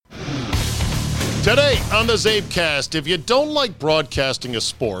Today on the Zabecast, if you don't like broadcasting a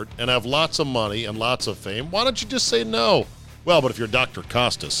sport and have lots of money and lots of fame, why don't you just say no? Well, but if you're Dr.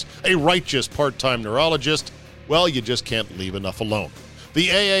 Costas, a righteous part-time neurologist, well, you just can't leave enough alone. The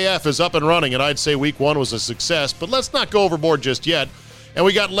AAF is up and running, and I'd say week one was a success, but let's not go overboard just yet. And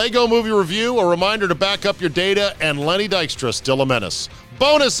we got Lego Movie Review, a reminder to back up your data, and Lenny Dykstra still a menace.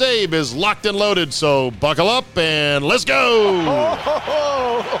 Bonus Abe is locked and loaded, so buckle up and let's go!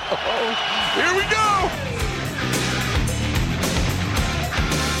 Here we go!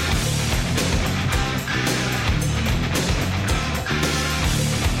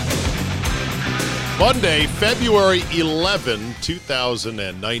 Monday, February 11,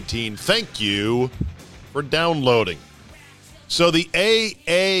 2019. Thank you for downloading. So the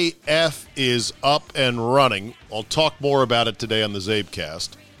AAF is up and running. I'll talk more about it today on the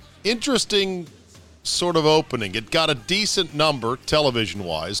Zabecast. Interesting sort of opening. It got a decent number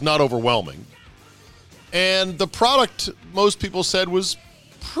television-wise, not overwhelming. And the product, most people said, was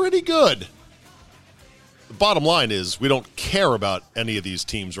pretty good. The bottom line is we don't care about any of these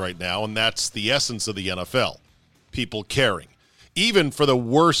teams right now, and that's the essence of the NFL. People caring. Even for the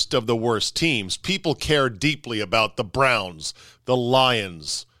worst of the worst teams, people care deeply about the Browns, the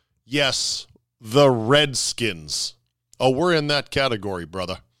Lions, yes, the Redskins. Oh, we're in that category,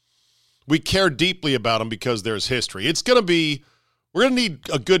 brother. We care deeply about them because there's history. We're going to need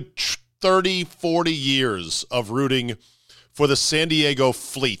a good 30, 40 years of rooting for the San Diego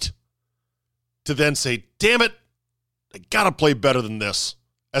Fleet to then say, damn it, I got to play better than this.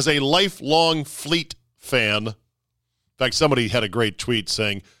 As a lifelong Fleet fan, in fact, somebody had a great tweet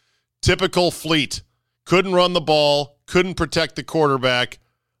saying, typical Fleet, couldn't run the ball, couldn't protect the quarterback,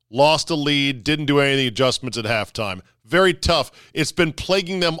 lost a lead, didn't do any adjustments at halftime. Very tough. It's been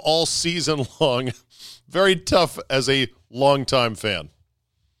plaguing them all season long. Very tough as a longtime fan.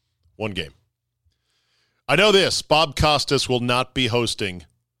 One game. I know this. Bob Costas will not be hosting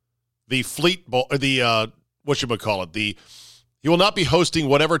the Fleet Bowl, he will not be hosting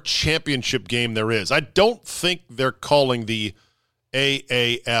whatever championship game there is. I don't think they're calling the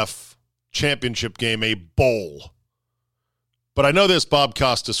AAF championship game a bowl. But I know this, Bob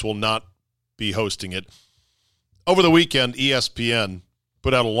Costas will not be hosting it. Over the weekend, ESPN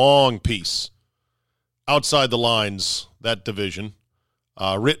put out a long piece, Outside the Lines, that division,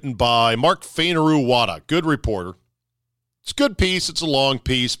 written by Mark Fainaru-Wada, good reporter. It's a good piece, it's a long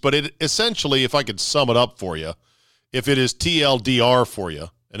piece, but it essentially, if I could sum it up for you, if it is TLDR for you,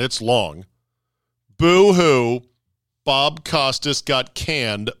 and it's long, boo-hoo, Bob Costas got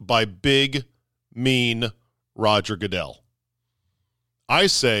canned by big, mean Roger Goodell. I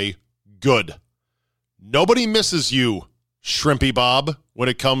say, good. Nobody misses you, Shrimpy Bob, when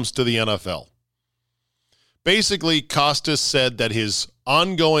it comes to the NFL. Basically, Costas said that his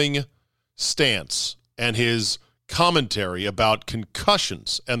ongoing stance and his commentary about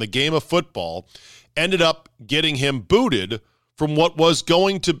concussions and the game of football ended up getting him booted from what was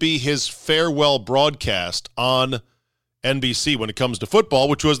going to be his farewell broadcast on NBC when it comes to football,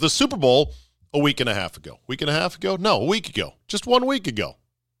 which was the Super Bowl a week and a half ago. Week and a half ago? No, a week ago. Just 1 week ago.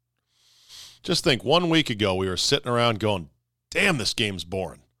 Just think, 1 week ago we were sitting around going, damn, this game's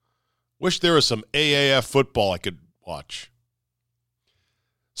boring. Wish there was some AAF football I could watch.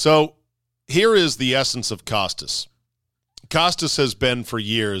 So here is the essence of Costas. Costas has been for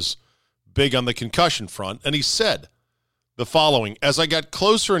years big on the concussion front, and he said the following: as I got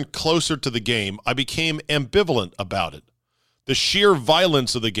closer and closer to the game, I became ambivalent about it. The sheer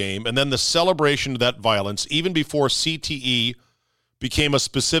violence of the game and then the celebration of that violence, even before CTE became a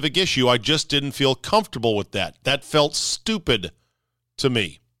specific issue, I just didn't feel comfortable with that. That felt stupid to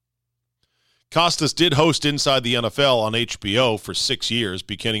me. Costas did host Inside the NFL on HBO for 6 years,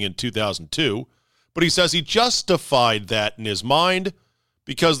 beginning in 2002, but he says he justified that in his mind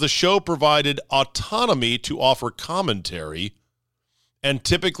because the show provided autonomy to offer commentary and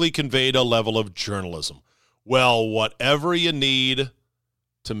typically conveyed a level of journalism. Well, whatever you need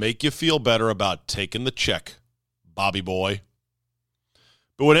to make you feel better about taking the check, Bobby boy.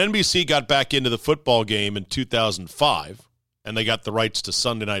 But when NBC got back into the football game in 2005, and they got the rights to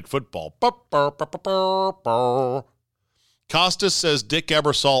Sunday Night Football, Costas says Dick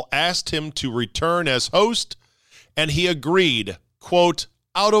Ebersol asked him to return as host, and he agreed, quote,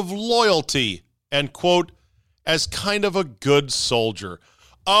 out of loyalty, and, quote, as kind of a good soldier.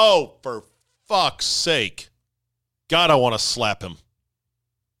 Oh, for fuck's sake. God, I want to slap him.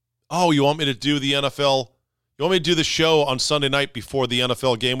 Oh, you want me to do the NFL? You want me to do the show on Sunday night before the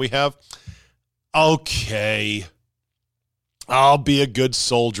NFL game we have? Okay. I'll be a good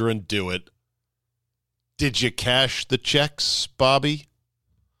soldier and do it. Did you cash the checks, Bobby?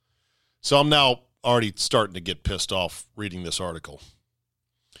 So I'm now already starting to get pissed off reading this article.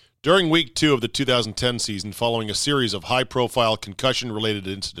 During week 2 of the 2010 season, following a series of high-profile concussion-related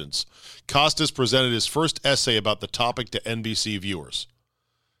incidents, Costas presented his first essay about the topic to NBC viewers.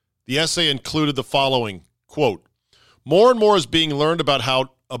 The essay included the following, quote, "More and more is being learned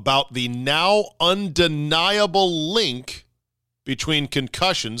about the now undeniable link between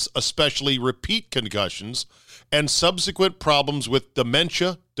concussions, especially repeat concussions, and subsequent problems with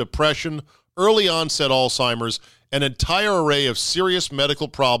dementia, depression, early onset Alzheimer's, an entire array of serious medical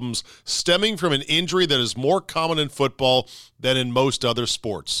problems stemming from an injury that is more common in football than in most other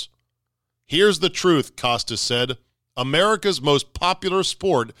sports. Here's the truth," Costas said. "America's most popular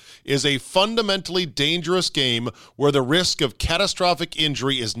sport is a fundamentally dangerous game where the risk of catastrophic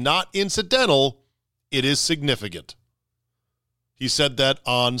injury is not incidental, it is significant." He said that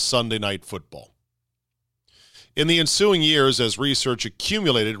on Sunday Night Football. In the ensuing years, as research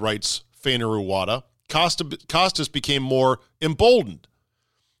accumulated, writes Fainaru Wada, Costas became more emboldened.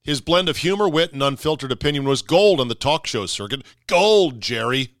 His blend of humor, wit, and unfiltered opinion was gold on the talk show circuit. Gold,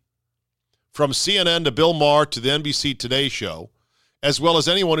 Jerry. From CNN to Bill Maher to the NBC Today Show, as well as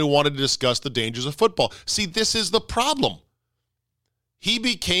anyone who wanted to discuss the dangers of football. See, this is the problem. He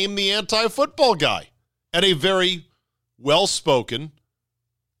became the anti-football guy, and a very well-spoken,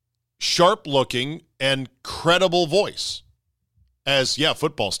 sharp-looking, and credible voice. As, yeah,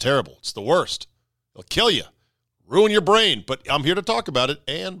 football's terrible. It's the worst. It'll kill you, ruin your brain, but I'm here to talk about it.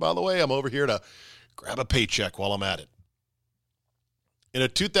 And, by the way, I'm over here to grab a paycheck while I'm at it. In a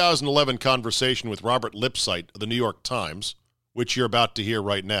 2011 conversation with Robert Lipsyte of the New York Times, which you're about to hear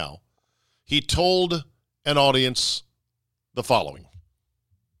right now, he told an audience the following.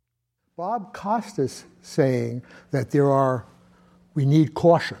 Bob Costas saying that we need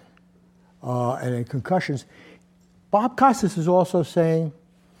caution, and in concussions. Bob Costas is also saying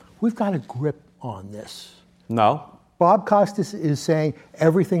we've got a grip on this. No. Bob Costas is saying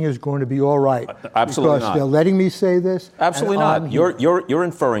everything is going to be all right. Absolutely because not. They're letting me say this. Absolutely not. You're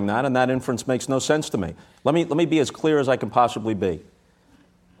inferring that, and that inference makes no sense to me. Let me be as clear as I can possibly be.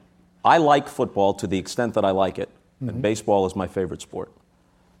 I like football to the extent that I like it, and baseball is my favorite sport.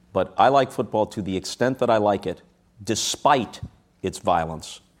 But I like football to the extent that I like it, despite its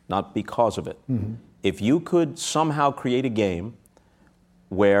violence, not because of it. If you could somehow create a game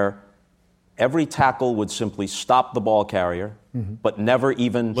where every tackle would simply stop the ball carrier, but never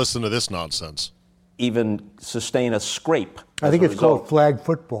even listen to this nonsense, even sustain a scrape. I think it's called flag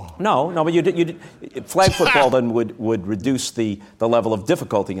football. No, but flag football then would reduce the level of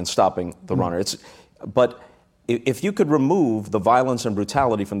difficulty in stopping the runner. But if you could remove the violence and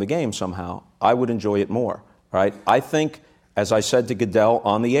brutality from the game somehow, I would enjoy it more. Right? I think, as I said to Goodell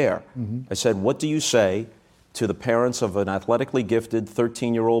on the air, I said, what do you say to the parents of an athletically gifted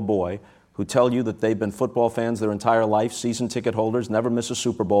 13-year-old boy who tell you that they've been football fans their entire life, season ticket holders, never miss a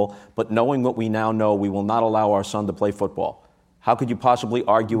Super Bowl, but knowing what we now know, we will not allow our son to play football? How could you possibly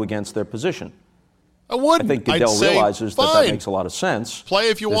argue against their position? I wouldn't. I think Goodell realizes that makes a lot of sense. Play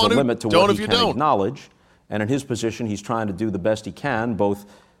if you want to. There's a limit to don't what if he you can don't. acknowledge. And in his position, he's trying to do the best he can, both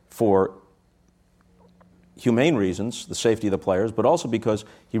for humane reasons, the safety of the players, but also because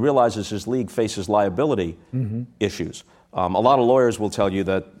he realizes his league faces liability issues. A lot of lawyers will tell you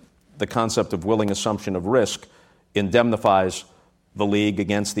that the concept of willing assumption of risk indemnifies the league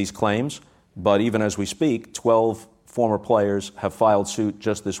against these claims. But even as we speak, 12 former players have filed suit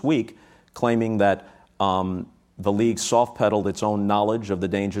just this week claiming that the league soft-pedaled its own knowledge of the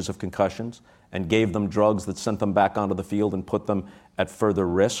dangers of concussions and gave them drugs that sent them back onto the field and put them at further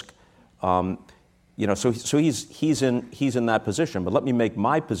risk. So he's in that position. But let me make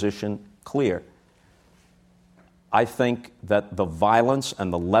my position clear. I think that the violence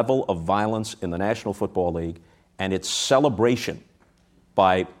and the level of violence in the National Football League and its celebration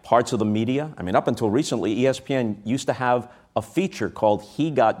by parts of the media, I mean, up until recently, ESPN used to have a feature called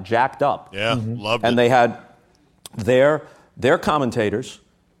He Got Jacked Up. Yeah, loved it. And they had their commentators,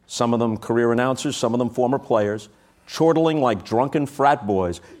 some of them career announcers, some of them former players, chortling like drunken frat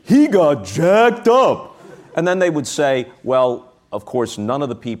boys. He got jacked up. And then they would say, well, of course, none of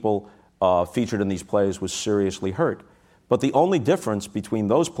the people featured in these plays was seriously hurt. But the only difference between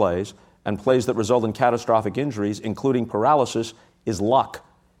those plays and plays that result in catastrophic injuries, including paralysis, is luck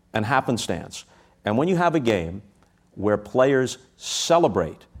and happenstance. And when you have a game where players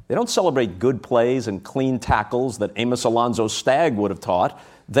celebrate, they don't celebrate good plays and clean tackles that Amos Alonzo Stagg would have taught.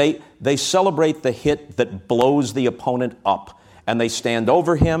 They celebrate the hit that blows the opponent up, and they stand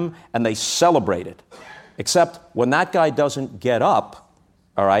over him and they celebrate it. Except when that guy doesn't get up,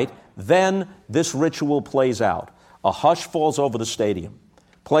 all right, then this ritual plays out. A hush falls over the stadium.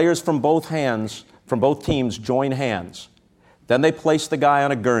 Players from both from both teams join hands. Then they place the guy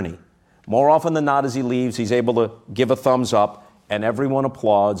on a gurney. More often than not, as he leaves, he's able to give a thumbs up, and everyone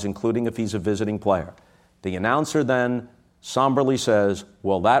applauds, including if he's a visiting player. The announcer then somberly says,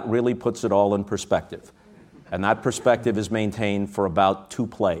 well, that really puts it all in perspective. And that perspective is maintained for about 2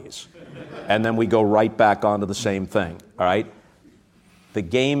 plays. And then we go right back onto the same thing, all right? The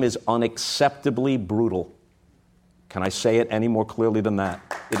game is unacceptably brutal. Can I say it any more clearly than that?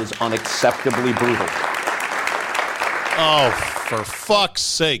 It is unacceptably brutal. Oh, for fuck's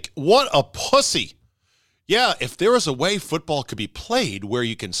sake. What a pussy. Yeah, if there was a way football could be played where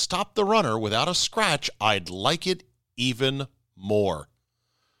you can stop the runner without a scratch, I'd like it even more.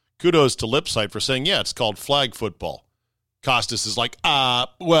 Kudos to Lipsight for saying, yeah, it's called flag football. Costas is like, that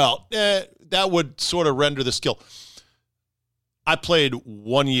would sort of render the skill. I played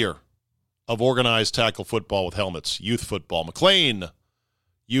 1 year of organized tackle football with helmets, youth football, McLean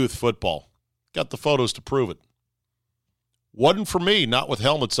youth football. Got the photos to prove it. Wasn't for me, not with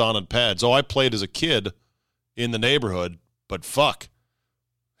helmets on and pads. Oh, I played as a kid in the neighborhood, but fuck.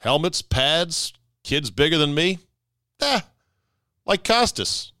 Helmets, pads, kids bigger than me? Like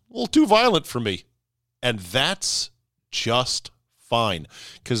Costas. A little too violent for me. And that's just fine,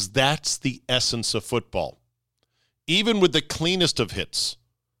 because that's the essence of football. Even with the cleanest of hits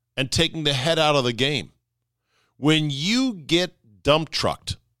and taking the head out of the game, when you get dump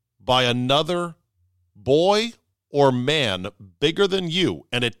trucked by another boy or man bigger than you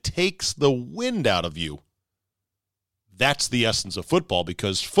and it takes the wind out of you, that's the essence of football,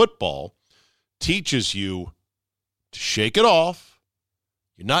 because football teaches you to shake it off.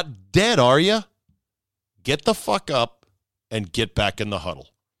 You're not dead, are you? Get the fuck up and get back in the huddle.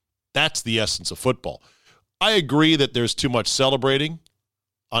 That's the essence of football. I agree that there's too much celebrating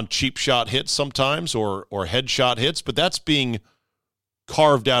on cheap shot hits sometimes or headshot hits, but that's being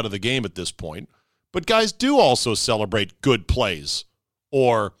carved out of the game at this point. But guys do also celebrate good plays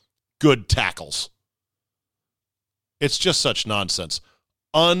or good tackles. It's just such nonsense.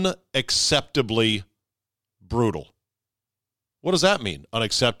 Unacceptably brutal. What does that mean,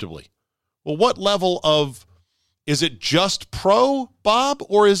 unacceptably? Well, what level of, is it just pro, Bob,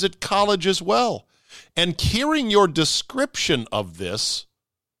 or is it college as well? And hearing your description of this,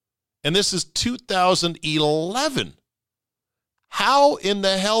 and this is 2011, how in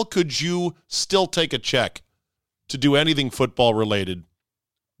the hell could you still take a check to do anything football related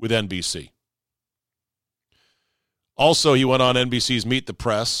with NBC? Also, he went on NBC's Meet the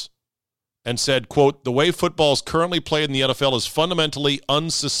Press and said, quote, the way football is currently played in the NFL is fundamentally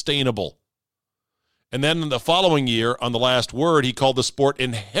unsustainable. And then in the following year, on The Last Word, he called the sport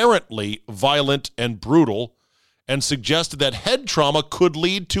inherently violent and brutal and suggested that head trauma could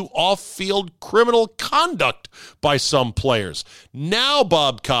lead to off-field criminal conduct by some players. Now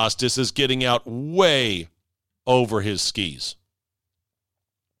Bob Costas is getting out way over his skis.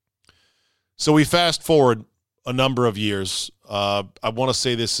 So we fast forward a number of years. I want to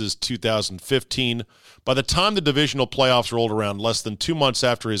say this is 2015. By the time the divisional playoffs rolled around, less than 2 months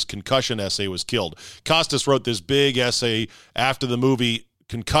after his concussion essay was killed, Costas wrote this big essay after the movie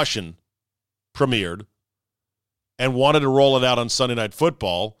Concussion premiered and wanted to roll it out on Sunday Night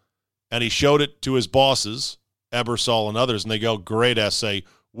Football, and he showed it to his bosses, Ebersol and others, and they go, great essay,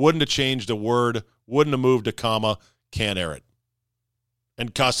 wouldn't have changed a word, wouldn't have moved a comma, can't air it.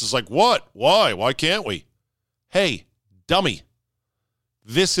 And Costas is like, what? Why? Why can't we? Hey, dummy.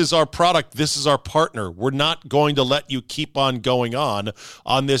 This is our product. This is our partner. We're not going to let you keep on going on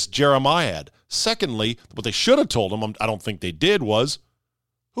this Jeremiah. Secondly, what they should have told him, I don't think they did, was,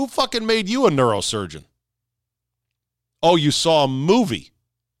 who fucking made you a neurosurgeon? Oh, you saw a movie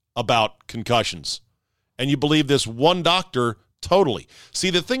about concussions, and you believe this one doctor totally. See,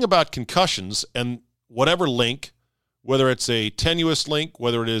 the thing about concussions and whatever link, whether it's a tenuous link,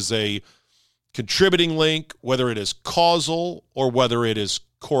 whether it is a contributing link, whether it is causal or whether it is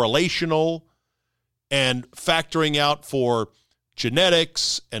correlational, and factoring out for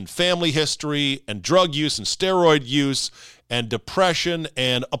genetics and family history and drug use and steroid use and depression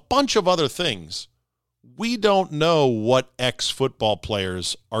and a bunch of other things, we don't know what ex-football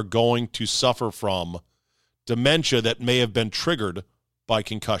players are going to suffer from dementia that may have been triggered by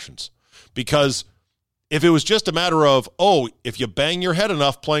concussions. Because if it was just a matter of, if you bang your head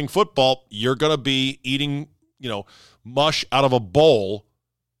enough playing football, you're going to be eating, mush out of a bowl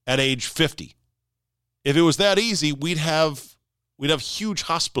at age 50. If it was that easy, we'd have huge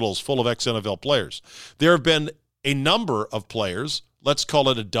hospitals full of ex-NFL players. There have been a number of players, let's call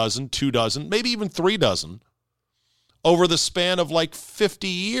it a dozen, 2 dozen, maybe even 3 dozen, over the span of like 50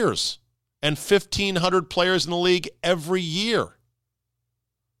 years, and 1,500 players in the league every year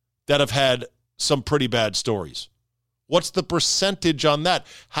that have had some pretty bad stories. What's the percentage on that?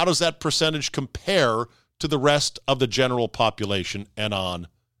 How does that percentage compare to the rest of the general population, and on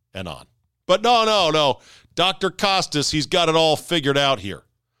and on? But no. Dr. Costas, he's got it all figured out here.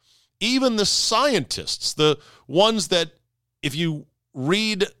 Even the scientists, the ones that, if you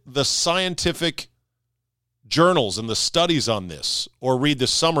read the scientific journals and the studies on this, or read the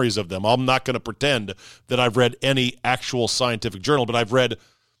summaries of them, I'm not going to pretend that I've read any actual scientific journal, but I've read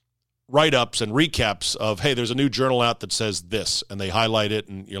write-ups and recaps of, hey, there's a new journal out that says this, and they highlight it,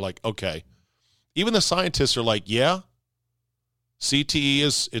 and you're like, okay. Even the scientists are like, yeah,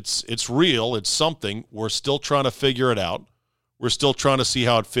 CTE it's real, it's something. We're still trying to figure it out. We're still trying to see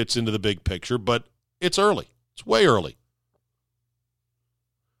how it fits into the big picture, but it's early. It's way early.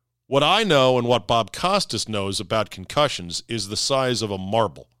 What I know and what Bob Costas knows about concussions is the size of a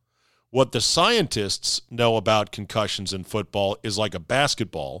marble. What the scientists know about concussions in football is like a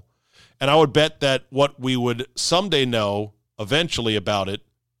basketball, and I would bet that what we would someday know eventually about it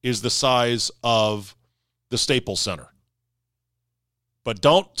is the size of the Staples Center. But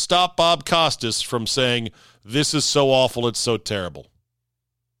don't stop Bob Costas from saying, this is so awful, it's so terrible.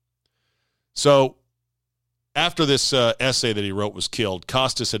 So after this essay that he wrote was killed,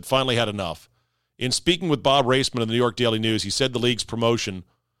 Costas had finally had enough. In speaking with Bob Raceman of the New York Daily News, he said the league's promotion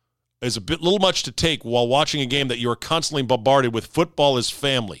is little much to take while watching a game that you are constantly bombarded with football as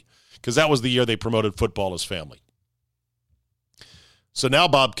family, because that was the year they promoted football as family. So now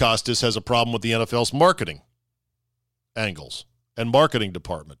Bob Costas has a problem with the NFL's marketing angles and marketing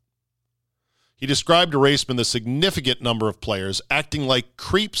department. He described to Raceman the significant number of players acting like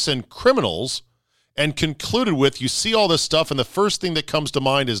creeps and criminals, and concluded with, you see all this stuff, and the first thing that comes to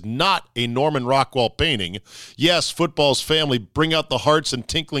mind is not a Norman Rockwell painting. Yes, football's family, bring out the hearts and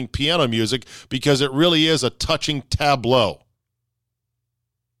tinkling piano music, because it really is a touching tableau.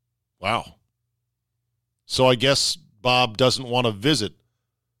 Wow. So I guess Bob doesn't want to visit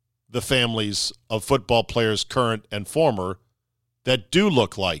the families of football players, current and former, that do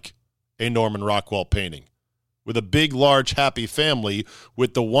look like a Norman Rockwell painting, with a big, large, happy family,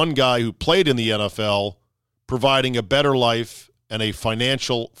 with the one guy who played in the NFL providing a better life and a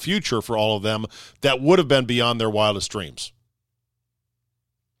financial future for all of them that would have been beyond their wildest dreams.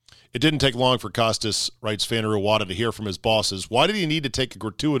 It didn't take long for Costas, writes Fanner Iwata, to hear from his bosses. Why did he need to take a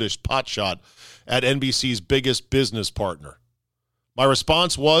gratuitous pot shot at NBC's biggest business partner? My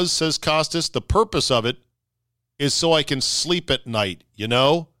response was, says Costas, the purpose of it is so I can sleep at night, you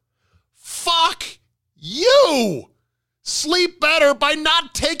know? Fuck you! Sleep better by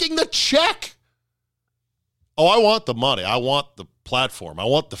not taking the check. Oh, I want the money. I want the platform. I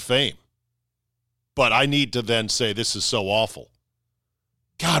want the fame. But I need to then say this is so awful.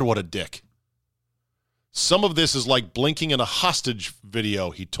 God, what a dick. Some of this is like blinking in a hostage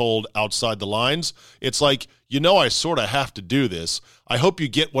video, he told Outside the Lines. It's like, you know, I sort of have to do this. I hope you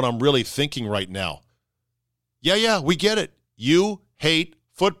get what I'm really thinking right now. Yeah, we get it. You hate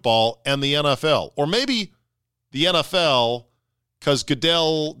football and the NFL. Or maybe the NFL because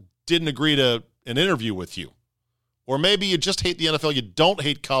Goodell didn't agree to an interview with you. Or maybe you just hate the NFL, you don't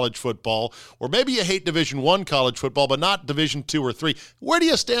hate college football. Or maybe you hate Division I college football, but not Division II or III. Where do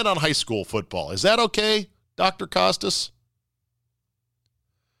you stand on high school football? Is that okay, Dr. Costas?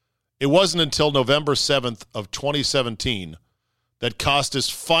 It wasn't until November 7th of 2017 that Costas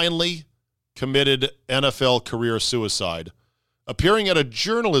finally committed NFL career suicide. Appearing at a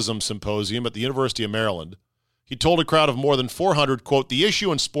journalism symposium at the University of Maryland, he told a crowd of more than 400, quote, the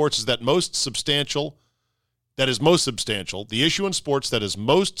issue in sports is the issue in sports that is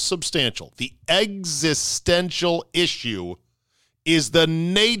most substantial, the existential issue is the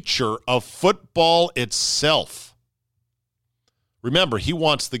nature of football itself. Remember, he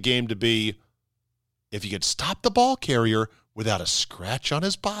wants the game to be, if you could stop the ball carrier without a scratch on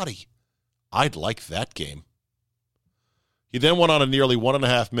his body, I'd like that game. He then went on a nearly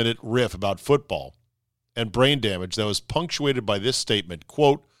 1.5-minute riff about football and brain damage that was punctuated by this statement,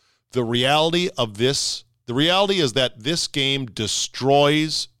 quote, the reality is that this game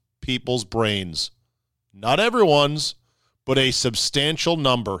destroys people's brains. Not everyone's, but a substantial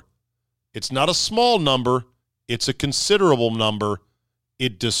number. It's not a small number. It's a considerable number.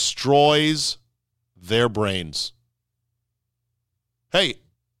 It destroys their brains. Hey,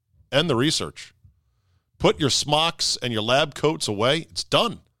 end the research. Put your smocks and your lab coats away. It's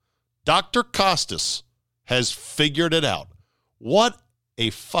done. Dr. Costas has figured it out. What a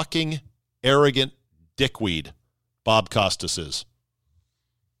fucking arrogant dickweed Bob Costas is.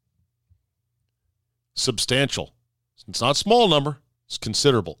 Substantial. It's not a small number. It's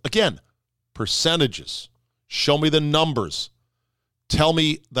considerable. Again, percentages. Show me the numbers. Tell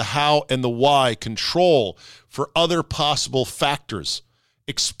me the how and the why. Control for other possible factors.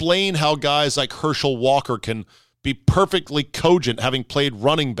 Explain how guys like Herschel Walker can be perfectly cogent having played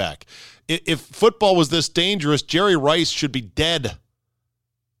running back. If football was this dangerous, Jerry Rice should be dead.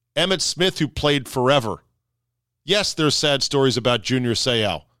 Emmitt Smith, who played forever. Yes, there's sad stories about Junior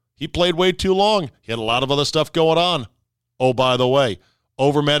Seau. He played way too long. He had a lot of other stuff going on. Oh, by the way,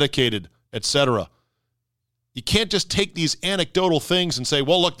 over-medicated, etc. You can't just take these anecdotal things and say,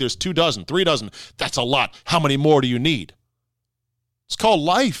 well, look, there's 2 dozen, 3 dozen. That's a lot. How many more do you need? It's called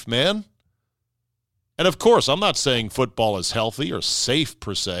life, man. And, of course, I'm not saying football is healthy or safe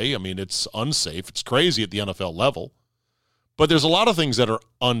per se. I mean, it's unsafe. It's crazy at the NFL level. But there's a lot of things that are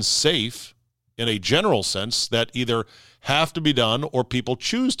unsafe in a general sense that either have to be done or people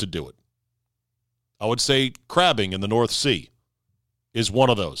choose to do it. I would say crabbing in the North Sea is one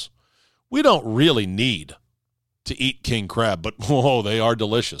of those. We don't really need to eat king crab, but whoa, they are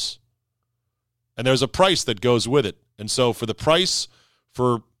delicious. And there's a price that goes with it. And so for the price,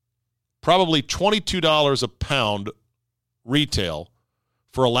 for probably $22 a pound retail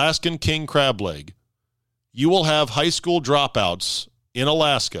for Alaskan king crab leg, you will have high school dropouts in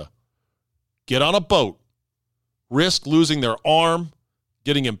Alaska get on a boat, risk losing their arm,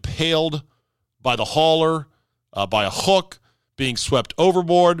 getting impaled by the hauler, by a hook, being swept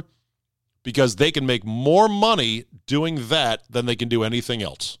overboard, because they can make more money doing that than they can do anything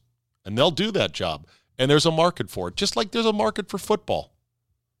else. And they'll do that job. And there's a market for it, just like there's a market for football.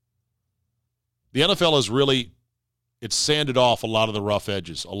 The NFL has really, it's sanded off a lot of the rough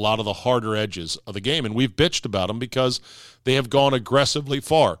edges, a lot of the harder edges of the game. And we've bitched about them because they have gone aggressively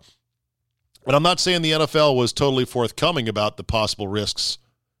far. And I'm not saying the NFL was totally forthcoming about the possible risks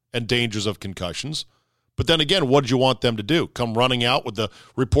and dangers of concussions. But then again, what did you want them to do? Come running out with the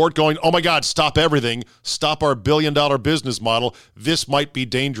report going, oh my God, stop everything. Stop our billion-dollar business model. This might be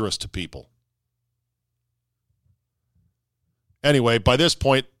dangerous to people. Anyway, by this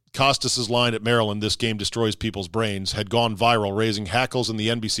point, Costas' line at Maryland, "This game destroys people's brains," had gone viral, raising hackles in the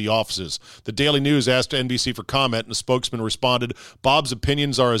NBC offices. The Daily News asked NBC for comment, and a spokesman responded, "Bob's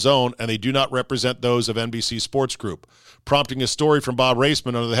opinions are his own, and they do not represent those of NBC Sports Group," prompting a story from Bob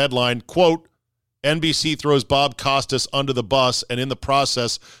Raceman under the headline, quote, "NBC throws Bob Costas under the bus and in the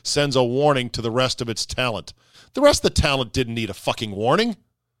process sends a warning to the rest of its talent." The rest of the talent didn't need a fucking warning.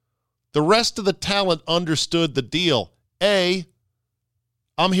 The rest of the talent understood the deal. A,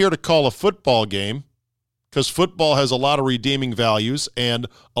 I'm here to call a football game because football has a lot of redeeming values and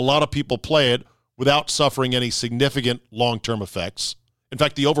a lot of people play it without suffering any significant long-term effects. In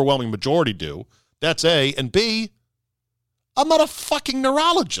fact, the overwhelming majority do. That's A. And B, I'm not a fucking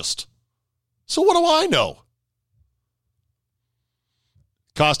neurologist. So what do I know?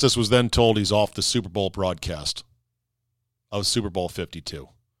 Costas was then told he's off the Super Bowl broadcast of Super Bowl 52.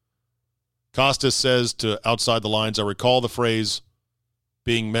 Costas says to Outside the Lines, "I recall the phrase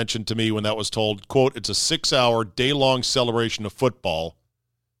being mentioned to me when that was told, quote, it's a 6-hour, day-long celebration of football,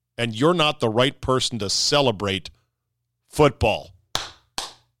 and you're not the right person to celebrate football."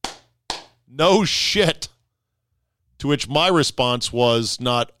 No shit. To which my response was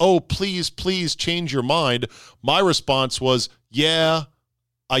not, "Oh, please, please change your mind." My response was, "Yeah,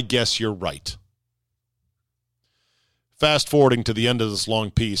 I guess you're right." Fast forwarding to the end of this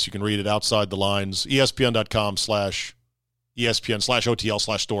long piece, you can read it Outside the Lines,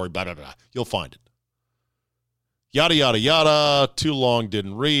 ESPN.com/ESPN/OTL/story, blah, blah, blah. You'll find it. Yada, yada, yada. Too long,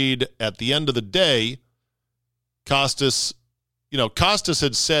 didn't read. At the end of the day, Costas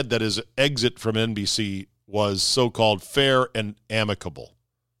had said that his exit from NBC was so-called fair and amicable.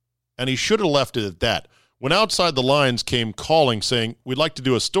 And he should have left it at that. When Outside the Lines came calling saying, "We'd like to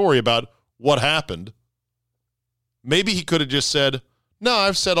do a story about what happened," maybe he could have just said, "No,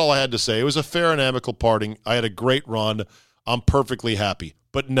 I've said all I had to say. It was a fair and amicable parting. I had a great run. I'm perfectly happy."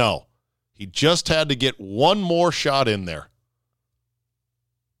 But no, he just had to get one more shot in there.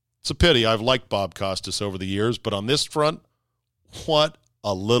 It's a pity. I've liked Bob Costas over the years, but on this front, what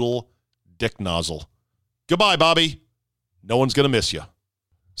a little dick nozzle. Goodbye, Bobby. No one's going to miss you.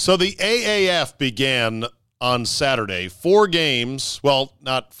 So the AAF began on Saturday. 4 games. Well,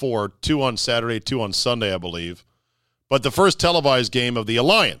 not 4. 2 on Saturday, 2 on Sunday, I believe. But the first televised game of the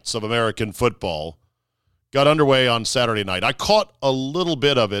Alliance of American Football got underway on Saturday night. I caught a little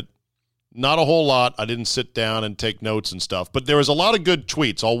bit of it. Not a whole lot. I didn't sit down and take notes and stuff. But there was a lot of good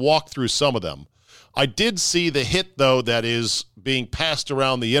tweets. I'll walk through some of them. I did see the hit, though, that is being passed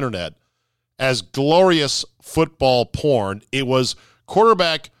around the internet as glorious football porn. It was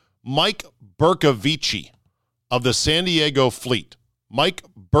quarterback Mike Bercovici of the San Diego Fleet. Mike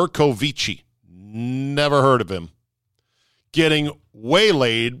Bercovici. Never heard of him. Getting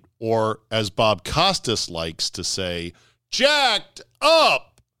waylaid, or as Bob Costas likes to say, jacked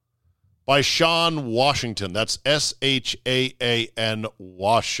up by Shawn Washington. That's Shaan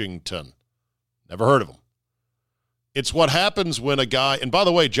Washington. Never heard of him. It's what happens when a guy, and by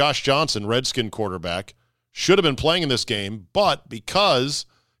the way, Josh Johnson, Redskin quarterback, should have been playing in this game, but because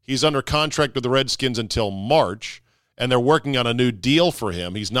he's under contract with the Redskins until March, and they're working on a new deal for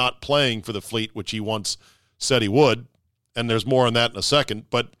him, he's not playing for the Fleet, which he once said he would, and there's more on that in a second.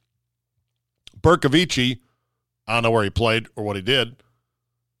 But Bercovici, I don't know where he played or what he did,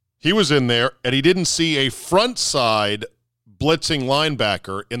 he was in there, and he didn't see a front side blitzing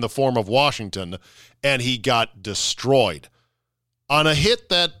linebacker in the form of Washington, and he got destroyed on a hit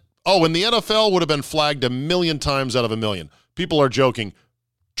that, in the NFL would have been flagged 1,000,000 times out of 1,000,000. People are joking,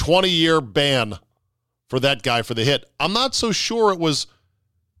 20-year ban for that guy for the hit. I'm not so sure it was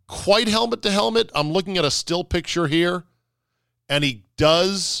quite helmet to helmet. I'm looking at a still picture here, and he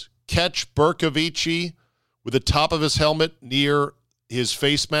does catch Bercovici with the top of his helmet near his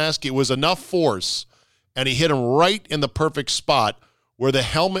face mask. It was enough force, and he hit him right in the perfect spot where the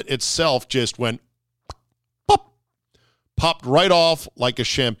helmet itself just went pop, popped right off like a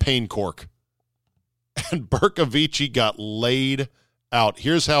champagne cork. And Bercovici got laid out.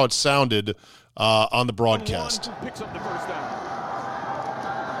 Here's how it sounded on the broadcast. Picks up the first down.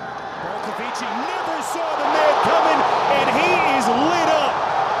 Bercovici never saw the man coming, and he is lit up.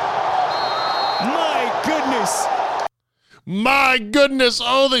 My goodness. My goodness,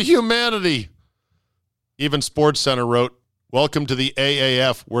 oh, the humanity. Even SportsCenter wrote, welcome to the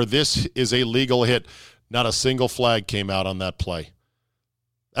AAF, where this is a legal hit. Not a single flag came out on that play.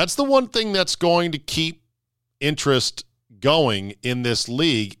 That's the one thing that's going to keep interest going in this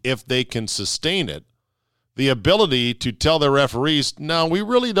league if they can sustain it. The ability to tell their referees, no, we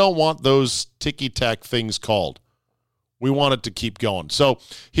really don't want those ticky-tack things called. We want it to keep going. So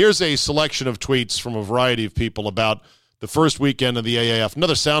here's a selection of tweets from a variety of people about the first weekend of the AAF.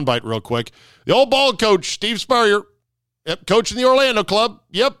 Another soundbite real quick. The old ball coach, Steve Spurrier, coaching the Orlando club.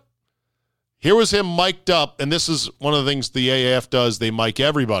 Yep. Here was him mic'd up, and this is one of the things the AAF does. They mic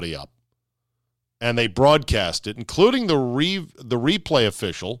everybody up, and they broadcast it, including the replay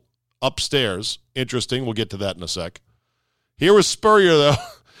official upstairs. Interesting. We'll get to that in a sec. Here was Spurrier, though,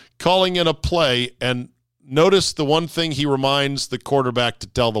 calling in a play, and notice the one thing he reminds the quarterback to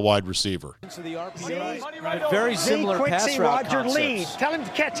tell the wide receiver. Very similar pass route Roger concepts. lead. Tell him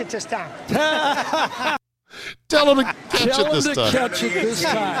to catch it this time. Tell him to catch Tell it this him to time. catch it this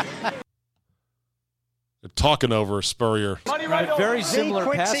time. They're talking over Spurrier. Very similar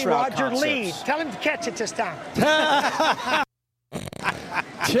pass route Roger lead. concepts. Tell him to catch it this time.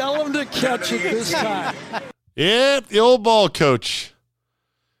 Tell him to catch it this time. Yeah, the old ball coach.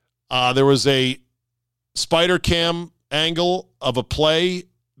 There was a spider cam angle of a play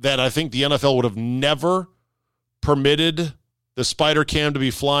that I think the NFL would have never permitted the spider cam to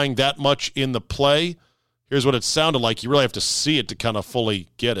be flying that much in the play. Here's what it sounded like. You really have to see it to kind of fully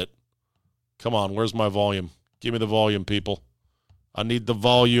get it. Come on, where's my volume? Give me the volume, people. I need the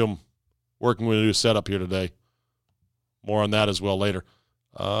volume. Working with a new setup here today. More on that as well later.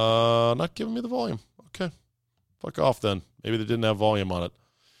 Not giving me the volume. Okay. Fuck off then. Maybe they didn't have volume on it.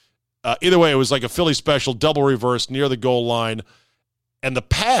 Either way, it was like a Philly special, double reverse near the goal line. And the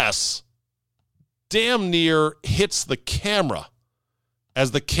pass damn near hits the camera as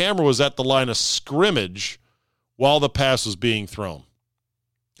the camera was at the line of scrimmage while the pass was being thrown.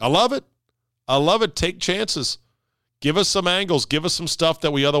 I love it. I love it. Take chances. Give us some angles. Give us some stuff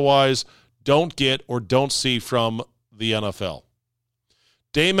that we otherwise don't get or don't see from the NFL.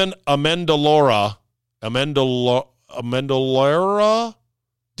 Damon Amendola,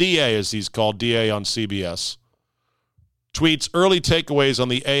 DA as he's called, DA on CBS, tweets early takeaways on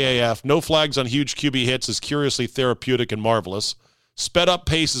the AAF. No flags on huge QB hits is curiously therapeutic and marvelous. Sped up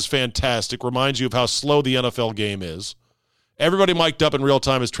pace is fantastic. Reminds you of how slow the NFL game is. Everybody mic'd up in real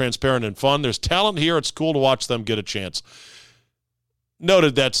time is transparent and fun. There's talent here. It's cool to watch them get a chance.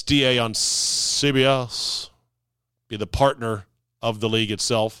 Noted that's DA on CBS. Be the partner of the league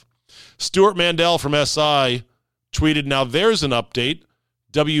itself. Stuart Mandel from SI tweeted, now there's an update.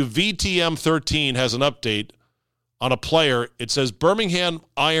 WVTM 13 has an update on a player. It says Birmingham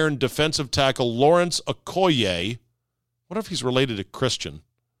Iron defensive tackle Lawrence Okoye, what if he's related to Christian,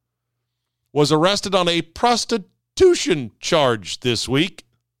 was arrested on a prostitution charge this week.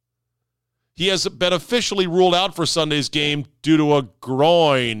 He has been officially ruled out for Sunday's game due to a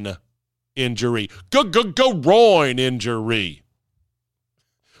groin injury. Groin injury.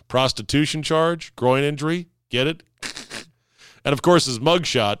 Prostitution charge, groin injury, get it? And, of course, his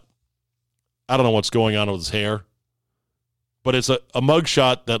mugshot, I don't know what's going on with his hair. but it's a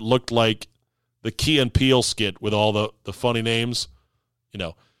mugshot that looked like the Key and Peele skit with all the funny names. You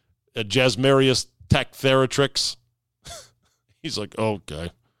know, Jasmarius Tactheratrix. He's like,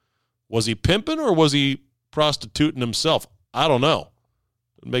 okay. Was he pimping or was he prostituting himself? I don't know.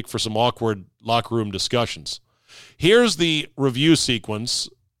 It'd make for some awkward locker room discussions. Here's the review sequence.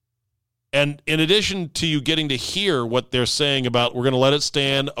 And in addition to you getting to hear what they're saying about we're going to let it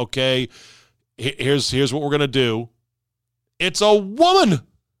stand, okay, here's what we're going to do. It's a woman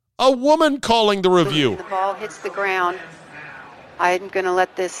calling the review. The ball hits the ground. I'm going to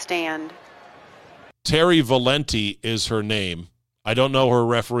let this stand. Terry Valenti is her name. I don't know her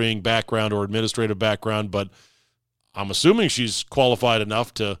refereeing background or administrative background, but I'm assuming she's qualified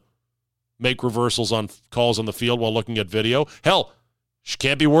enough to make reversals on calls on the field while looking at video. Hell, she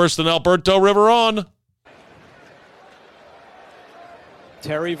can't be worse than Alberto Riveron.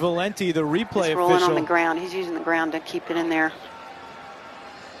 Terry Valenti, the replay He's rolling official. on the ground. He's using the ground to keep it in there.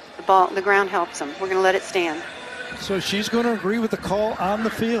 The ground helps him. We're going to let it stand. So she's going to agree with the call on the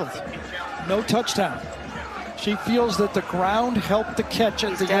field. No touchdown. She feels that the ground helped the catch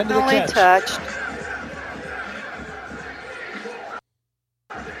at the end of the catch. Touched.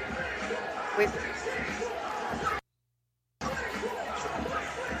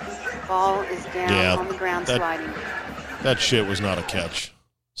 Ball is down on the ground sliding. That shit was not a catch.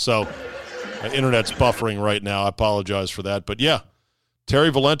 So, internet's buffering right now. I apologize for that. But yeah, Terry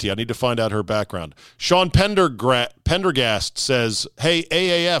Valenti, I need to find out her background. Sean Pendergast says, hey,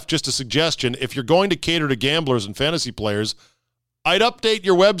 AAF, just a suggestion. If you're going to cater to gamblers and fantasy players, I'd update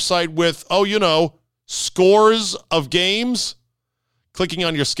your website with, scores of games. Clicking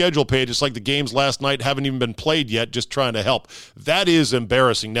on your schedule page, it's like the games last night haven't even been played yet, just trying to help. That is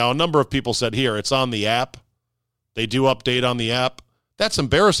embarrassing. Now, a number of people said here, it's on the app. They do update on the app. That's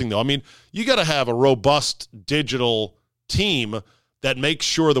embarrassing, though. I mean, you got to have a robust digital team that makes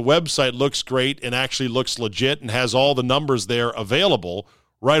sure the website looks great and actually looks legit and has all the numbers there available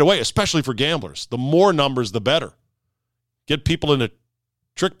right away, especially for gamblers. The more numbers, the better. Trick people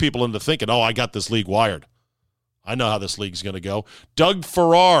into thinking, I got this league wired. I know how this league's going to go. Doug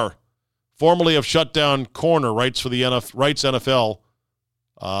Farrar, formerly of Shutdown Corner, writes for the NFL,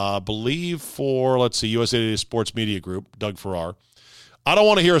 believe for, USA Today Sports Media Group, Doug Farrar. I don't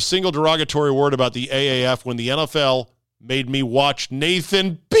want to hear a single derogatory word about the AAF when the NFL made me watch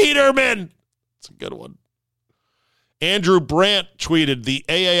Nathan Peterman. That's a good one. Andrew Brandt tweeted, the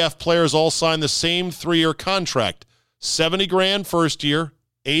AAF players all signed the same 3-year contract. $70,000 first year,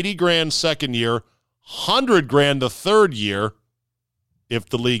 $80,000 second year, $100,000 the third year, if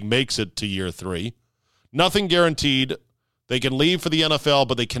the league makes it to year 3. Nothing guaranteed. They can leave for the NFL,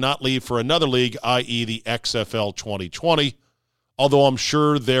 but they cannot leave for another league, i.e. the XFL 2020, although I'm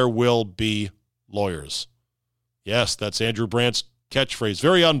sure there will be lawyers. Yes, that's Andrew Brandt's catchphrase.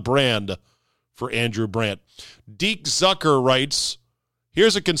 Very on brand for Andrew Brandt. Deke Zucker writes,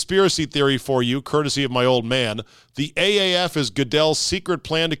 here's a conspiracy theory for you, courtesy of my old man. The AAF is Goodell's secret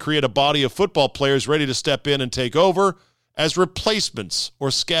plan to create a body of football players ready to step in and take over as replacements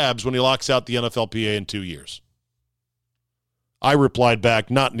or scabs when he locks out the NFLPA in 2 years. I replied back,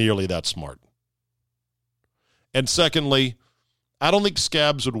 not nearly that smart. And secondly, I don't think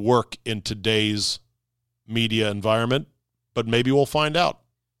scabs would work in today's media environment, but maybe we'll find out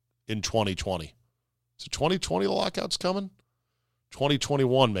in 2020. Is it 2020 the lockout's coming?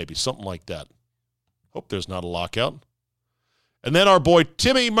 2021 maybe, something like that. Hope there's not a lockout. And then our boy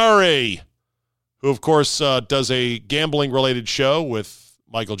Timmy Murray, who, of course, does a gambling-related show with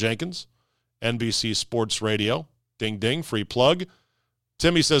Michael Jenkins, NBC Sports Radio. Ding, ding, free plug.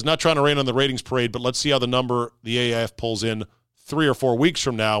 Timmy says, not trying to rain on the ratings parade, but let's see how the number the AAF pulls in 3 or 4 weeks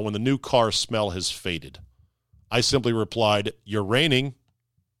from now when the new car smell has faded. I simply replied, you're raining.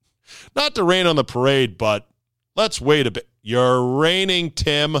 Not to rain on the parade, but let's wait a bit. You're raining,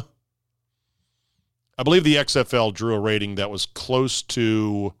 Tim. I believe the XFL drew a rating that was close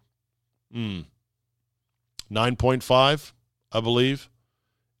to 9.5, I believe.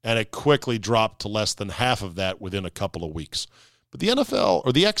 And it quickly dropped to less than half of that within a couple of weeks. But the NFL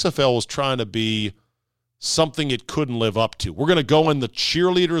or the XFL was trying to be something it couldn't live up to. We're going to go in the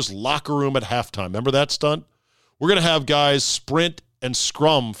cheerleaders' locker room at halftime. Remember that stunt? We're going to have guys sprint and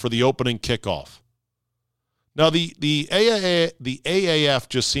scrum for the opening kickoff. Now, the AAF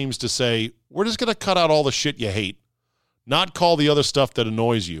just seems to say, we're just going to cut out all the shit you hate, not call the other stuff that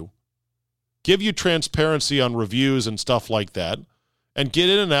annoys you, give you transparency on reviews and stuff like that, and get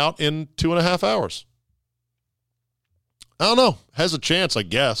in and out in 2.5 hours. I don't know. Has a chance, I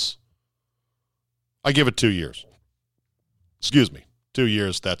guess. I give it 2 years. Excuse me. 2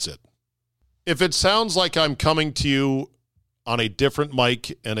 years, that's it. If it sounds like I'm coming to you on a different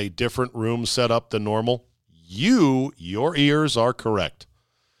mic and a different room setup than normal, your ears are correct.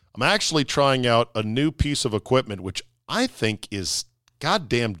 I'm actually trying out a new piece of equipment, which I think is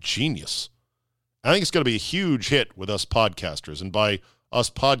goddamn genius. I think it's going to be a huge hit with us podcasters. And by us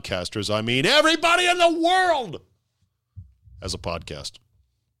podcasters, I mean everybody in the world has a podcast.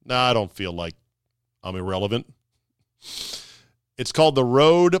 Nah, I don't feel like I'm irrelevant. It's called the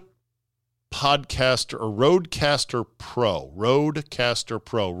Rode Podcaster or Rodecaster Pro. Rodecaster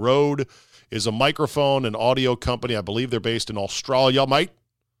Pro. Rode is a microphone and audio company. I believe they're based in Australia, mate,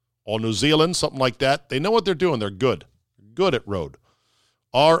 or New Zealand, something like that. They know what they're doing. They're good. Good at Rode.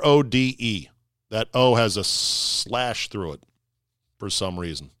 R-O-D-E. That O has a slash through it for some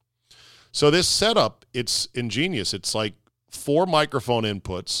reason. So this setup, it's ingenious. It's like 4 microphone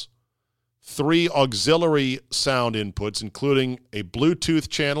inputs, 3 auxiliary sound inputs, including a Bluetooth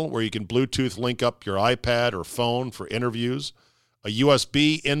channel where you can Bluetooth link up your iPad or phone for interviews, a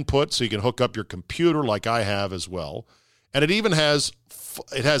USB input so you can hook up your computer like I have as well. And it even has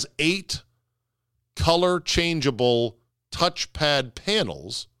 8 color changeable touchpad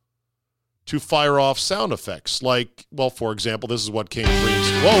panels to fire off sound effects. Like, well, for example, this is what came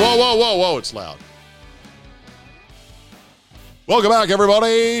free. Whoa, it's loud. Welcome back,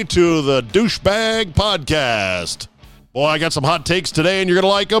 everybody, to the Douchebag Podcast. Boy, I got some hot takes today, and you're going to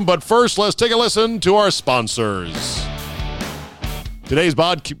like them. But first, let's take a listen to our sponsors. Today's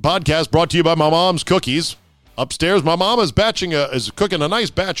podcast brought to you by my mom's cookies. Upstairs, my mom is cooking a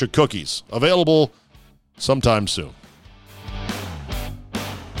nice batch of cookies, available sometime soon.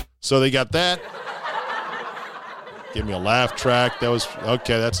 So they got that. Give me a laugh track. That was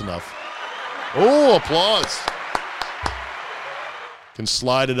okay. That's enough. Oh, applause. Can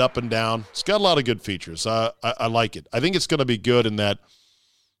slide it up and down. It's got a lot of good features. I like it. I think it's going to be good in that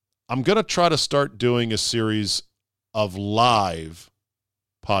I'm going to try to start doing a series of live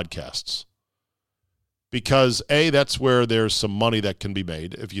podcasts. Because, A, that's where there's some money that can be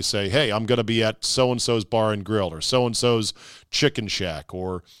made. If you say, hey, I'm going to be at so-and-so's Bar and Grill or so-and-so's Chicken Shack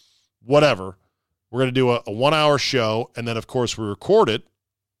or whatever. We're going to do a 1-hour show, and then, of course, we record it.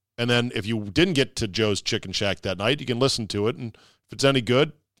 And then if you didn't get to Joe's Chicken Shack that night, you can listen to it, and if it's any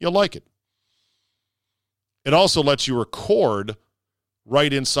good, you'll like it. It also lets you record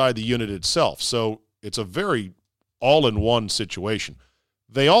right inside the unit itself. So it's a very all-in-one situation.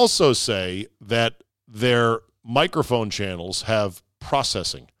 They also say that their microphone channels have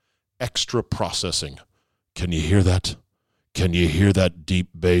processing, extra processing. Can you hear that? Can you hear that deep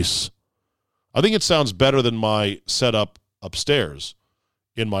bass? I think it sounds better than my setup upstairs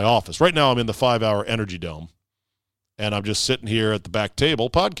in my office. Right now I'm in the 5-hour Energy Dome, and I'm just sitting here at the back table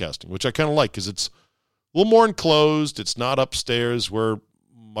podcasting, which I kind of like because it's a little more enclosed. It's not upstairs where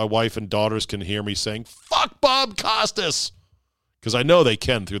my wife and daughters can hear me saying, fuck Bob Costas, because I know they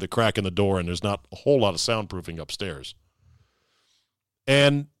can through the crack in the door, and there's not a whole lot of soundproofing upstairs.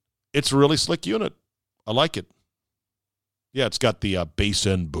 And it's a really slick unit. I like it. Yeah, it's got the bass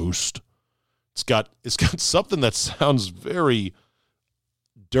end boost. It's got something that sounds very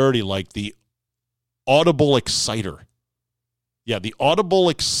dirty, like the Audible Exciter. Yeah, the Audible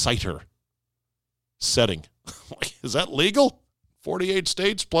Exciter setting. Is that legal? 48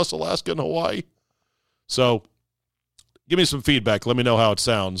 states plus Alaska and Hawaii. So give me some feedback. Let me know how it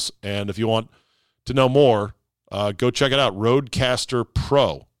sounds. And if you want to know more, go check it out. Rodecaster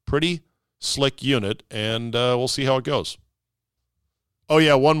Pro. Pretty slick unit, and we'll see how it goes. Oh,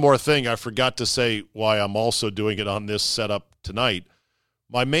 yeah, one more thing. I forgot to say why I'm also doing it on this setup tonight.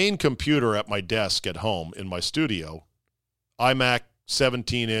 My main computer at my desk at home in my studio, iMac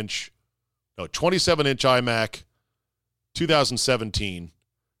 27-inch iMac, 2017,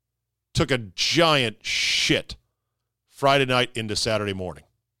 took a giant shit Friday night into Saturday morning.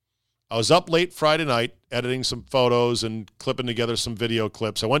 I was up late Friday night editing some photos and clipping together some video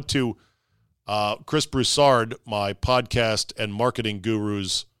clips. I went to Chris Broussard, my podcast and marketing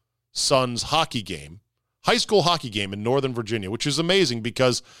guru's son's hockey game, high school hockey game in Northern Virginia, which is amazing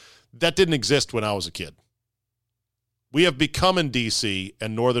because that didn't exist when I was a kid. We have become in D.C.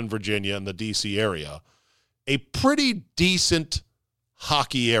 and Northern Virginia and the D.C. area a pretty decent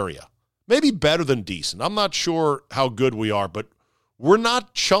hockey area. Maybe better than decent. I'm not sure how good we are, but we're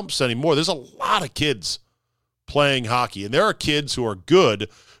not chumps anymore. There's a lot of kids playing hockey, and there are kids who are good,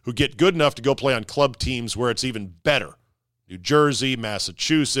 who get good enough to go play on club teams where it's even better. New Jersey,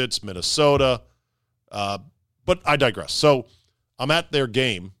 Massachusetts, Minnesota. But I digress. So I'm at their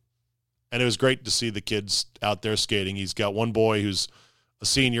game, and it was great to see the kids out there skating. He's got one boy who's a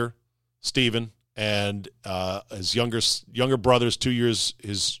senior, Steven, and his younger brother's 2 years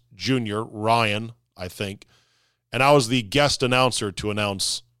his junior, Ryan, I think. And I was the guest announcer to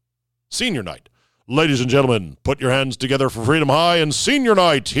announce Senior Night. Ladies and gentlemen, put your hands together for Freedom High and Senior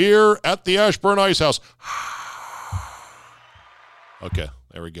Night here at the Ashburn Ice House. Okay,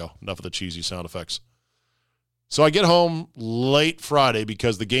 there we go. Enough of the cheesy sound effects. So I get home late Friday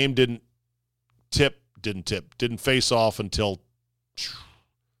because the game didn't face off until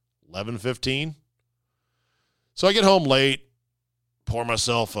 11:15. So I get home late, pour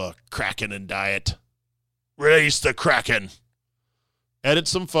myself a Kraken and diet. Release the Kraken. Edit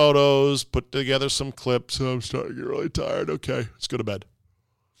some photos, put together some clips. I'm starting to get really tired. Okay, let's go to bed.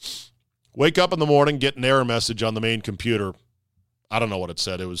 Wake up in the morning, get an error message on the main computer. I don't know what it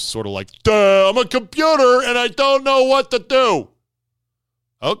said. It was sort of like, duh, I'm a computer and I don't know what to do.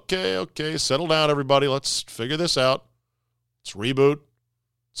 Okay, settle down, everybody. Let's figure this out. Let's reboot.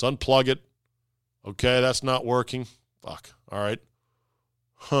 Let's unplug it. Okay, that's not working. Fuck. All right.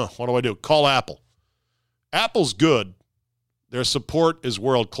 What do I do? Call Apple. Apple's good. Their support is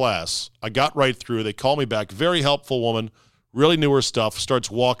world class. I got right through. They call me back. Very helpful woman. Really knew her stuff.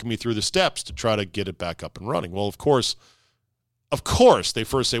 Starts walking me through the steps to try to get it back up and running. Well, of course, they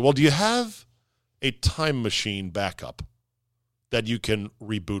first say, well, do you have a time machine backup that you can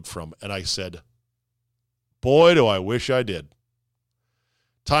reboot from? And I said, boy, do I wish I did.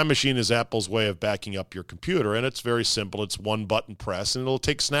 Time machine is Apple's way of backing up your computer, and it's very simple. It's one button press, and it'll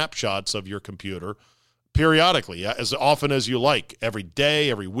take snapshots of your computer periodically, as often as you like, every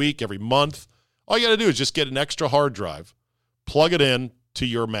day, every week, every month. All you got to do is just get an extra hard drive, plug it in to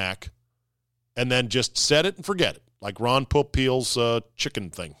your Mac, and then just set it and forget it, like Ron Popeil's chicken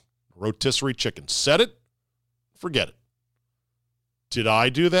thing, rotisserie chicken. Set it, forget it. Did I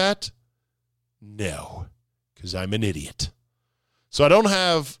do that? No, because I'm an idiot. So I don't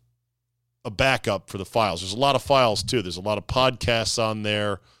have a backup for the files. There's a lot of files, too. There's a lot of podcasts on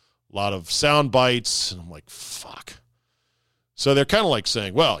there, a lot of sound bites, and I'm like, fuck. So they're kind of like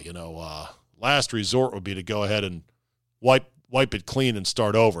saying, well, last resort would be to go ahead and wipe it clean and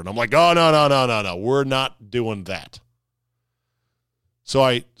start over. And I'm like, oh, no. We're not doing that. So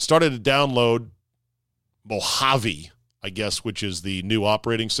I started to download Mojave, I guess, which is the new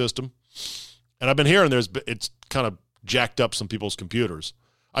operating system. And I've been hearing it's kind of jacked up some people's computers.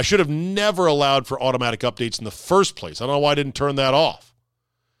 I should have never allowed for automatic updates in the first place. I don't know why I didn't turn that off.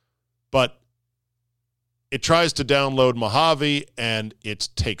 But it tries to download Mojave, and it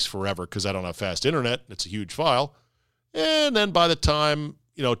takes forever because I don't have fast internet. It's a huge file. And then by the time,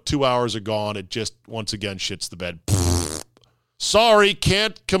 2 hours are gone, it just, once again, shits the bed. Sorry,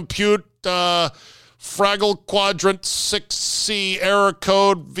 can't compute Fraggle Quadrant 6C error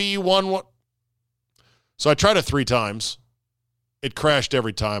code V11. So I tried it 3 times. It crashed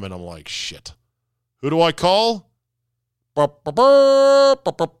every time, and I'm like, shit. Who do I call?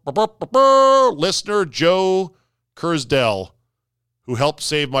 Listener Joe Kursdell, who helped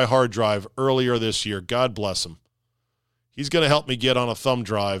save my hard drive earlier this year. God bless him. He's going to help me get on a thumb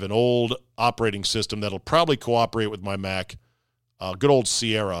drive an old operating system that'll probably cooperate with my Mac, good old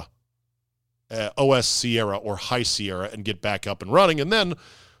Sierra, OS Sierra or High Sierra, and get back up and running. And then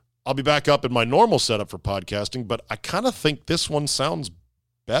I'll be back up in my normal setup for podcasting, but I kind of think this one sounds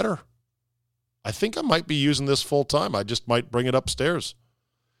better. I think I might be using this full time. I just might bring it upstairs.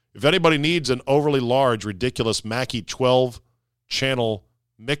 If anybody needs an overly large, ridiculous Mackie 12-channel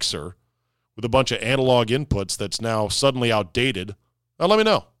mixer with a bunch of analog inputs that's now suddenly outdated, let me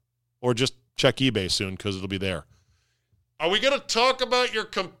know. Or just check eBay soon because it'll be there. Are we going to talk about your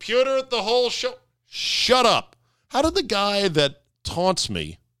computer the whole show? Shut up. How did the guy that taunts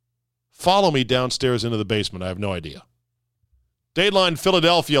me follow me downstairs into the basement? I have no idea. Dateline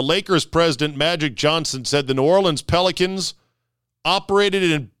Philadelphia, Lakers president Magic Johnson said the New Orleans Pelicans operated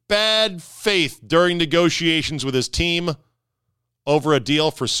in bad faith during negotiations with his team over a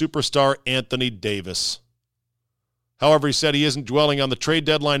deal for superstar Anthony Davis. However, he said he isn't dwelling on the trade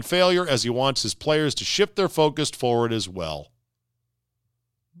deadline failure as he wants his players to shift their focus forward as well.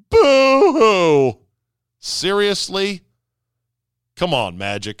 Boo-hoo! Seriously? Come on,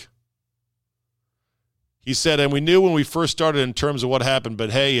 Magic. He said, and we knew when we first started in terms of what happened,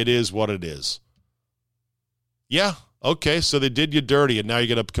 but hey, it is what it is. Yeah, okay, so they did you dirty, and now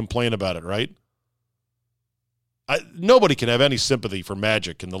you're going to complain about it, right? Nobody can have any sympathy for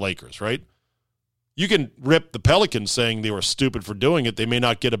Magic and the Lakers, right? You can rip the Pelicans saying they were stupid for doing it. They may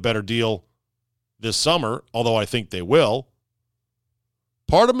not get a better deal this summer, although I think they will.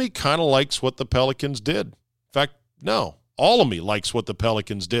 Part of me kind of likes what the Pelicans did. In fact, no, all of me likes what the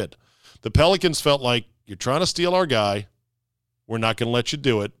Pelicans did. The Pelicans felt like, you're trying to steal our guy. We're not going to let you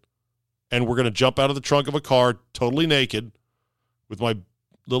do it. And we're going to jump out of the trunk of a car totally naked with my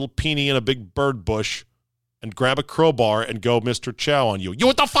little peenie in a big bird bush and grab a crowbar and go Mr. Chow on you. You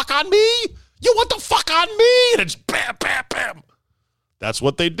want the fuck on me? You want the fuck on me? And it's bam, bam, bam. That's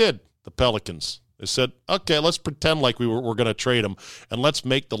what they did, the Pelicans. They said, okay, let's pretend like we're going to trade him, and let's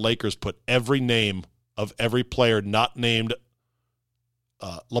make the Lakers put every name of every player not named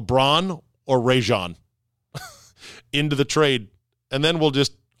LeBron or Rajon into the trade, and then we'll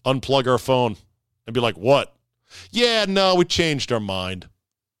just unplug our phone and be like, what? Yeah, no, we changed our mind.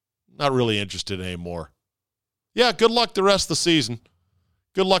 Not really interested anymore. Yeah, good luck the rest of the season.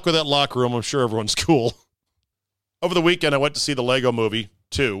 Good luck with that locker room. I'm sure everyone's cool. Over the weekend, I went to see the Lego Movie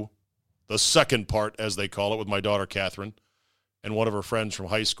 2, the second part, as they call it, with my daughter, Catherine, and one of her friends from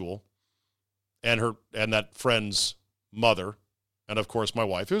high school, and that friend's mother, and, of course, my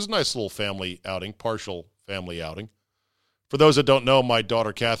wife. It was a nice little family outing, partial family outing. For those that don't know, my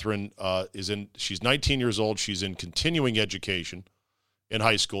daughter, Catherine, she's 19 years old. She's in continuing education in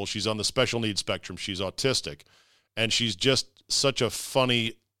high school. She's on the special needs spectrum. She's autistic, and she's just such a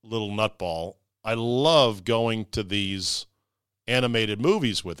funny little nutball. I love going to these animated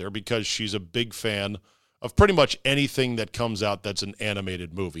movies with her because she's a big fan of pretty much anything that comes out that's an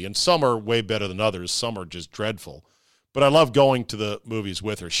animated movie. And some are way better than others. Some are just dreadful. But I love going to the movies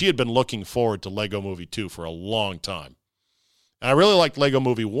with her. She had been looking forward to Lego Movie 2 for a long time. And I really liked Lego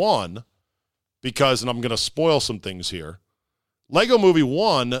Movie 1 because, and I'm going to spoil some things here, Lego Movie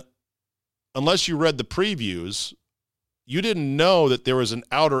 1, unless you read the previews, you didn't know that there was an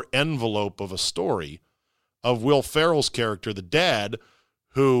outer envelope of a story of Will Ferrell's character, the dad,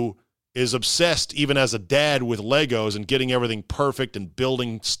 who is obsessed even as a dad with Legos and getting everything perfect and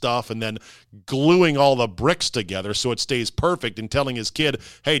building stuff and then gluing all the bricks together so it stays perfect and telling his kid,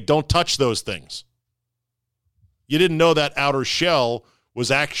 hey, don't touch those things. You didn't know that outer shell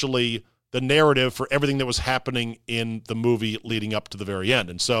was actually the narrative for everything that was happening in the movie leading up to the very end.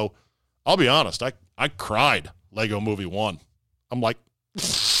 And so I'll be honest, I cried Lego Movie 1. I'm like,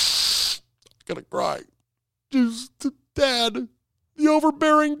 I'm gonna cry. Just the dad, the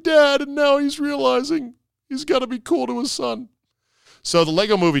overbearing dad, and now he's realizing he's got to be cool to his son. So the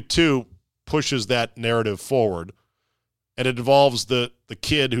Lego Movie 2 pushes that narrative forward, and it involves the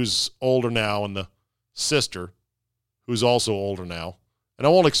kid who's older now and the sister who's also older now. And I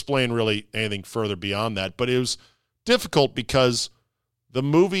won't explain really anything further beyond that, but it was difficult because the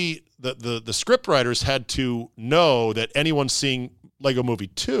movie, the scriptwriters had to know that anyone seeing Lego Movie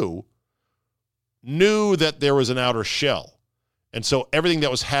 2 knew that there was an outer shell. And so everything that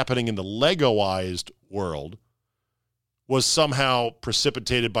was happening in the Legoized world was somehow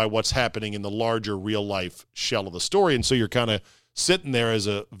precipitated by what's happening in the larger real-life shell of the story. And so you're kind of sitting there as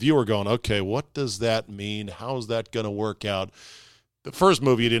a viewer going, okay, what does that mean? How's that going to work out? The first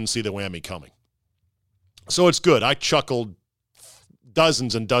movie, you didn't see the whammy coming. So it's good. I chuckled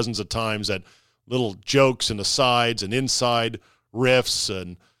dozens and dozens of times at little jokes and asides and inside riffs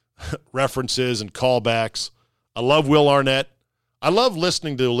and references and callbacks. I love Will Arnett. I love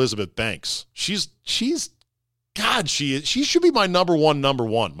listening to Elizabeth Banks. She should be my number one,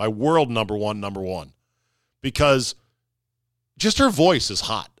 my world number one, because just her voice is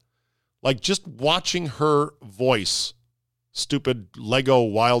hot. Like just watching her voice, stupid Lego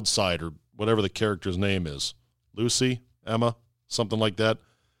Wildside or whatever the character's name is, Lucy, Emma, something like that.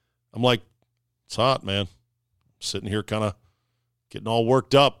 I'm like, it's hot, man. I'm sitting here kind of getting all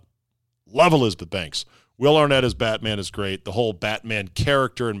worked up. Love Elizabeth Banks. Will Arnett as Batman is great. The whole Batman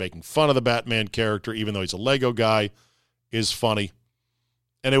character and making fun of the Batman character, even though he's a Lego guy, is funny.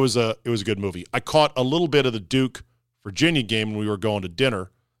 And it was a good movie. I caught a little bit of the Duke Virginia game when we were going to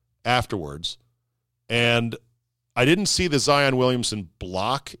dinner afterwards. And I didn't see the Zion Williamson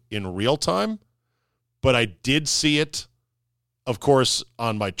block in real time, but I did see it, of course,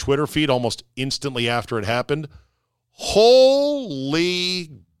 on my Twitter feed almost instantly after it happened. Holy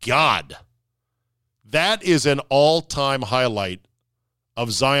God. That is an all-time highlight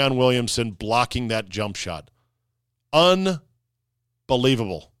of Zion Williamson blocking that jump shot.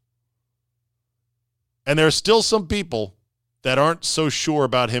 Unbelievable. And there's still some people that aren't so sure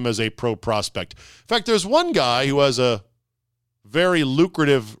about him as a pro prospect. In fact, there's one guy who has a very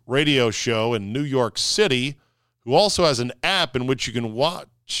lucrative radio show in New York City who also has an app in which you can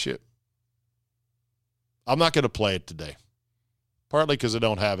watch it. I'm not going to play it today. Partly because I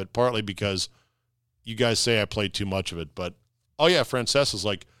don't have it, partly because you guys say I play too much of it. But, oh yeah, Francesa's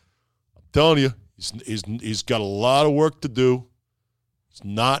like, I'm telling you, he's got a lot of work to do.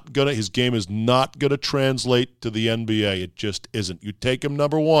 His game is not gonna translate to the NBA. It just isn't. You take him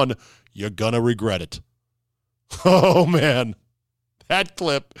number one, you're gonna regret it. Oh man, that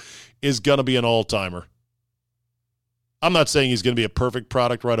clip is gonna be an all-timer. I'm not saying he's gonna be a perfect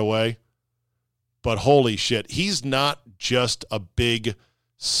product right away, but holy shit, he's not just a big,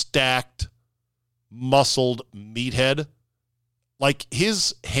 stacked, muscled meathead. Like,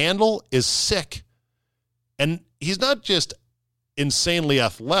 his handle is sick. And he's not just insanely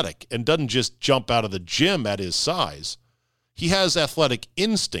athletic and doesn't just jump out of the gym at his size. He has athletic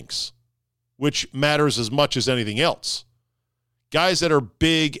instincts, which matters as much as anything else. Guys that are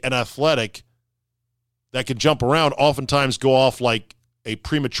big and athletic that can jump around oftentimes go off like a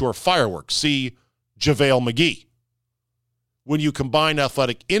premature firework. See JaVale McGee. When you combine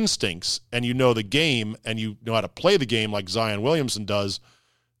athletic instincts and you know the game and you know how to play the game like Zion Williamson does,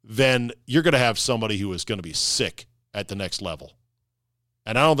 then you're going to have somebody who is going to be sick at the next level.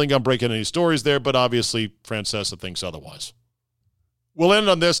 And I don't think I'm breaking any stories there, but obviously Francesa thinks otherwise. We'll end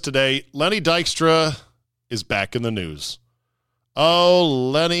on this today. Lenny Dykstra is back in the news. Oh,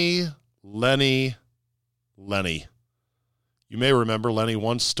 Lenny. You may remember Lenny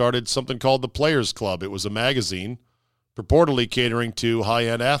once started something called the Players Club. It was a magazine purportedly catering to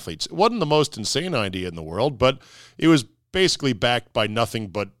high-end athletes. It wasn't the most insane idea in the world, but it was basically backed by nothing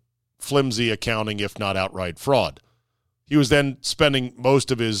but flimsy accounting, if not outright fraud. He was then spending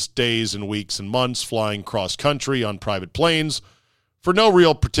most of his days and weeks and months flying cross-country on private planes for no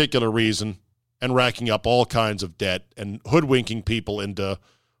real particular reason and racking up all kinds of debt and hoodwinking people into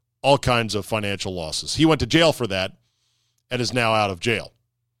all kinds of financial losses. He went to jail for that and is now out of jail.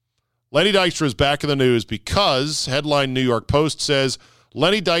 Lenny Dykstra is back in the news because, headline New York Post says,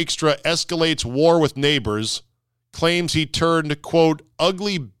 Lenny Dykstra escalates war with neighbors, claims he turned, quote,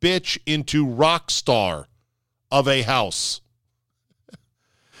 ugly bitch into rock star of a house.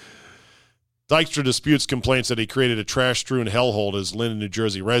 Dykstra disputes complaints that he created a trash-strewn hellhole at his Linden, New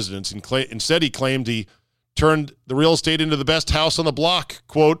Jersey residence. Instead, he claimed he turned the real estate into the best house on the block.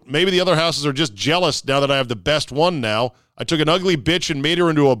 Quote, maybe the other houses are just jealous now that I have the best one now. I took an ugly bitch and made her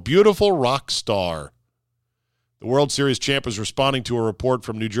into a beautiful rock star. The World Series champ is responding to a report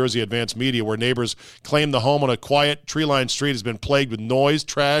from New Jersey Advance Media where neighbors claim the home on a quiet, tree-lined street has been plagued with noise,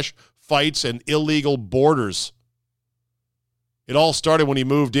 trash, fights, and illegal boarders. It all started when he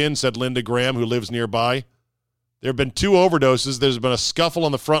moved in, said Linda Graham, who lives nearby. There have been 2 overdoses. There's been a scuffle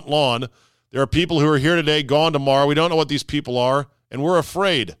on the front lawn. There are people who are here today, gone tomorrow. We don't know what these people are, and we're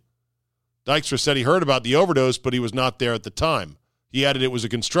afraid. Dykstra said he heard about the overdose, but he was not there at the time. He added it was a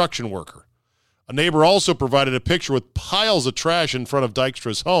construction worker. A neighbor also provided a picture with piles of trash in front of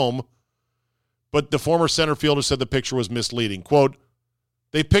Dykstra's home, but the former center fielder said the picture was misleading. Quote,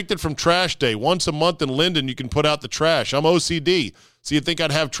 they picked it from trash day. Once a month in Linden, you can put out the trash. I'm OCD. So you think I'd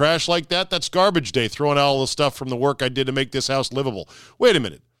have trash like that? That's garbage day, throwing out all the stuff from the work I did to make this house livable. Wait a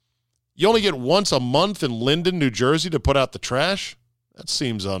minute. You only get once a month in Linden, New Jersey to put out the trash? That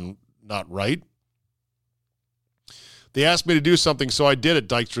seems not right. They asked me to do something, so I did it,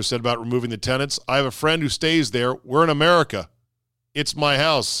 Dykstra said about removing the tenants. I have a friend who stays there. We're in America. It's my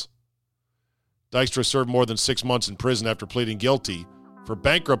house. Dykstra served more than 6 months in prison after pleading guilty for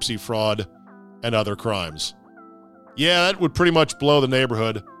bankruptcy fraud and other crimes. Yeah, that would pretty much blow the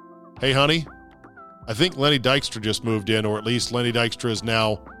neighborhood. Hey, honey, I think Lenny Dykstra just moved in, or at least Lenny Dykstra is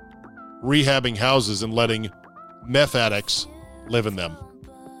now rehabbing houses and letting meth addicts live in them.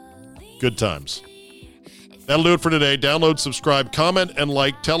 Good times. That'll do it for today. Download, subscribe, comment, and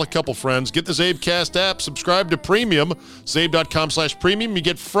like. Tell a couple friends. Get the Zabecast app. Subscribe to Premium. Zabe.com/premium. You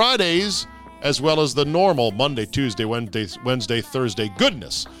get Fridays as well as the normal Monday, Tuesday, Wednesday, Thursday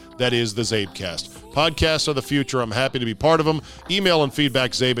goodness. That is the Zabecast. Podcasts are the future. I'm happy to be part of them. Email and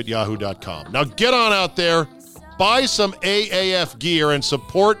feedback, zabe@yahoo.com. Now get on out there, buy some AAF gear, and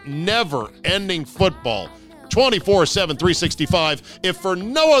support never-ending football. 24/7, 365, if for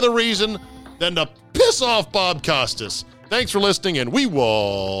no other reason than to piss off Bob Costas. Thanks for listening, and we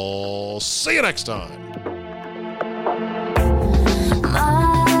will see you next time.